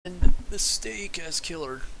mistake as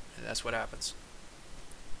killer, and that's what happens.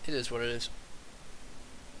 It is what it is.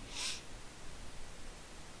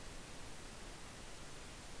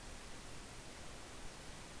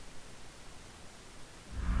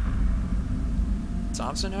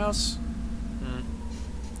 Thompson house?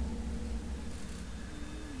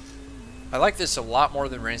 I like this a lot more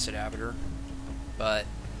than Rancid Abator, but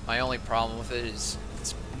my only problem with it is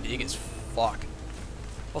it's big as fuck.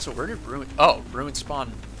 Also, where did Ruin... Oh, Ruin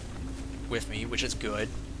spawn with me, which is good,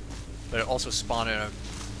 but it also spawned in a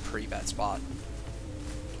pretty bad spot.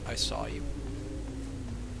 I saw you.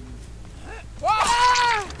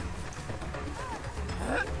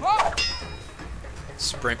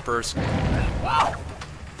 Sprint burst.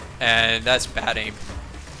 And that's bad aim.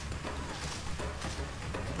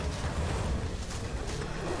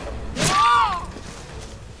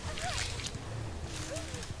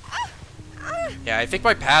 Yeah, I think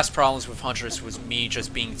my past problems with Huntress was me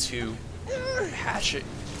just being too hatchet,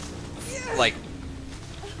 like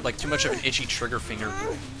too much of an itchy trigger finger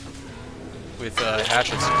with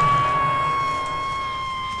hatchets.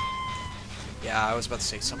 Yeah, I was about to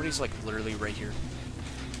say, somebody's like literally right here.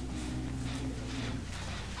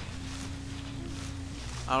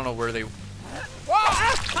 I don't know where they...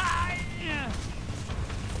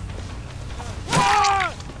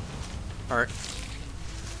 Alright.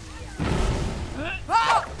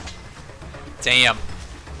 Damn.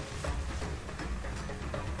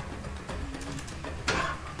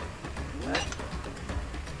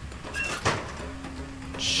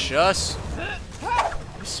 Just... Are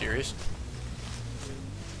you serious?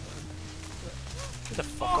 Get the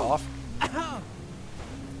fuck off.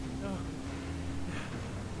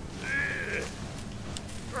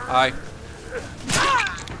 Hi.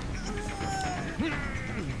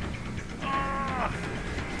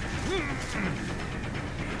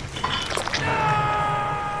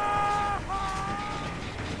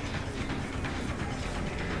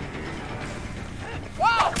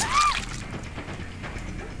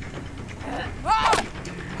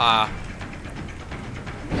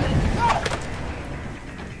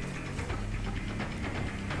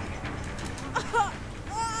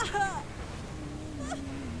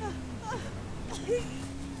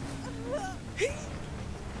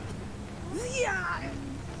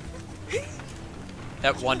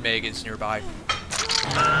 That one meg is nearby.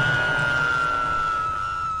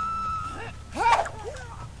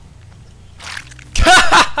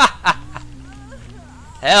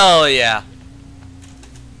 Hell yeah.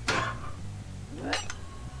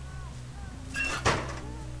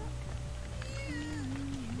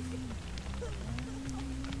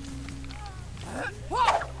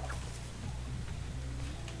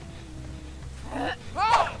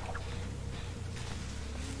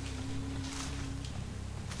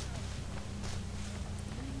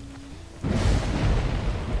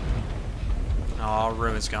 Oh,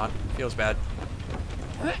 room is gone. Feels bad.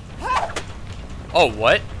 Oh,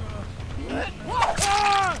 what?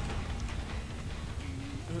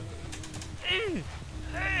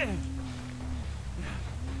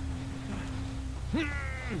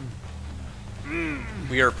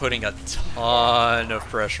 We are putting a ton of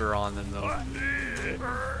pressure on them, though.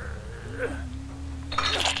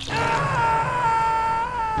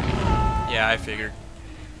 Yeah, I figured.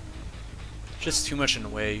 Just too much in the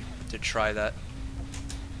way to try that.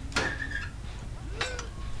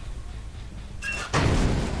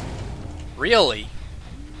 Really?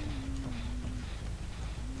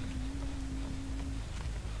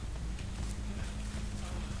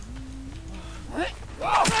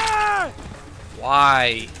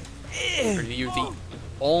 Why are you the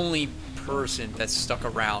only person that's stuck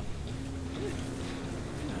around?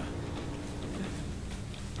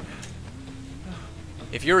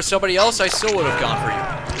 If you were somebody else, I still would have gone for you.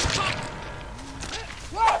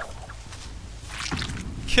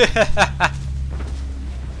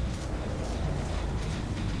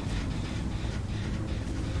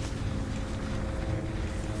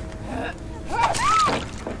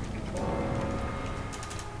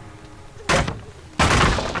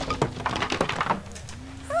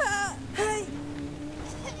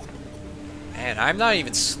 Man, I'm not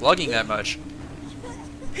even slugging that much.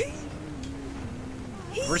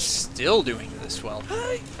 We're still doing this well.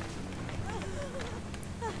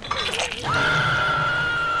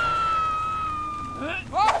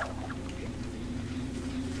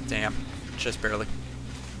 Damn, just barely.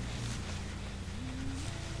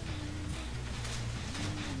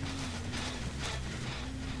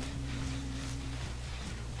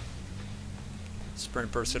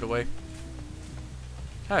 Sprint bursted away.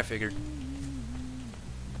 I figured.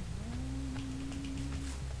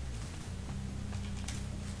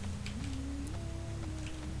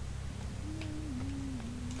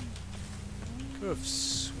 Could have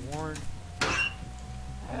sworn.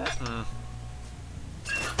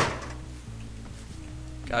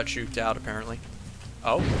 Got juked out apparently.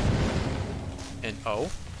 Oh. And oh.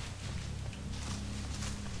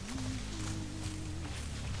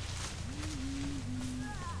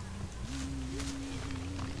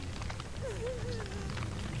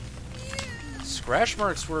 Scratch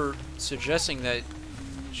marks were suggesting that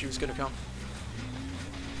she was gonna come.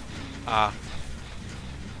 Ah.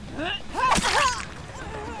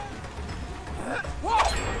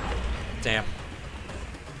 Damn.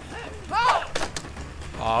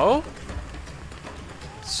 Oh?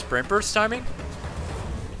 Sprint burst timing?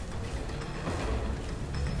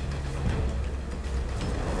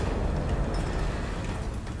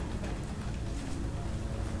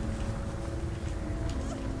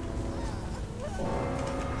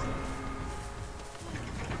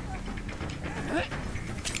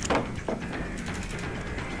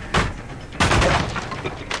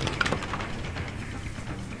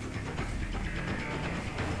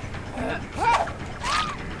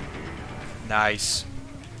 Nice.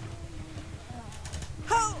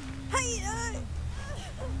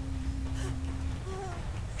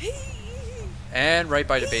 And right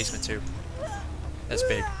by the basement too. That's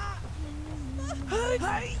big.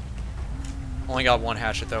 Only got one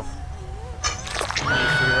hatchet though. Let me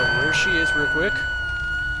figure out where she is real quick.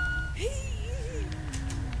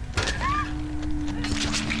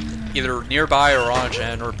 Either nearby or on a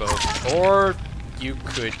gen or both. Or you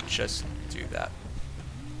could just do that.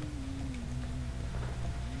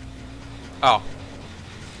 Oh.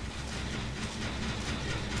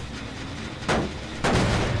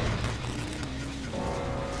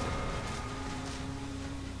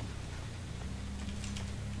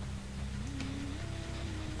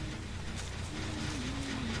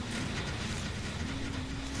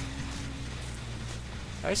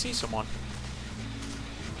 I see someone.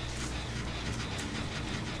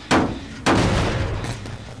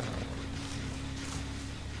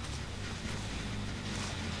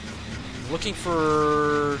 Looking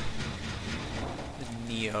for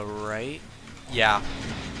Neo, right? Yeah.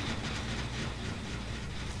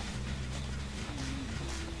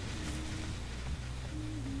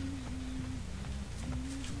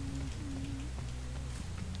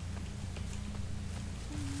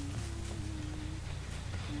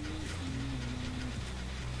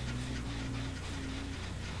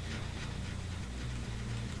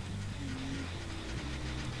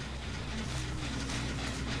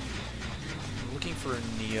 For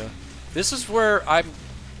Nia. This is where I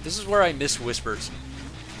miss Whispers.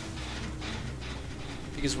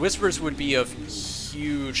 Because Whispers would be of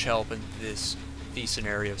huge help in these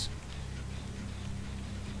scenarios.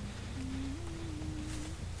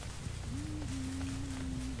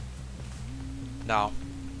 No.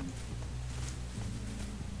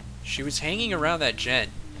 She was hanging around that gen.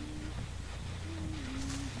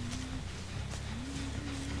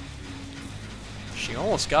 She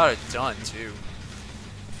almost got it done too.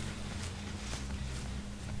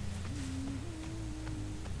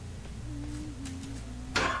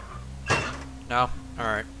 No?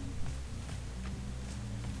 Alright.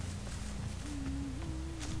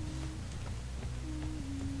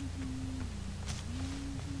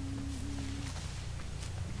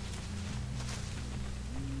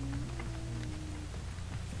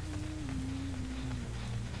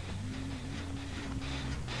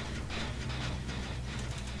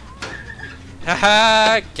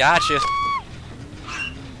 Haha, gotcha.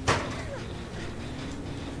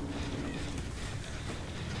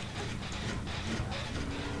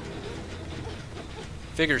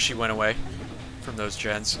 Figures she went away from those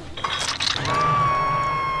gens.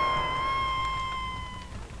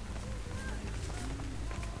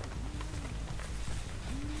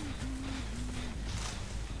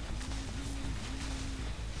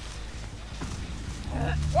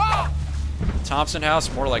 Thompson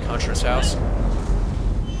house, more like Huntress house.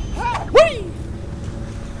 Whee!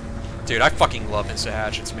 Dude, I fucking love Insta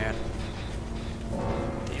hatchets, man.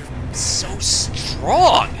 They're so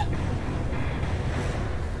strong.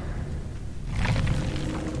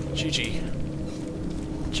 GG.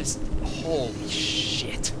 Just holy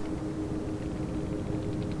shit.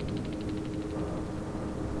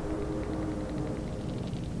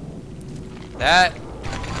 That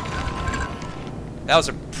was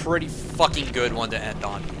a pretty fucking good one to end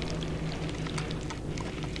on.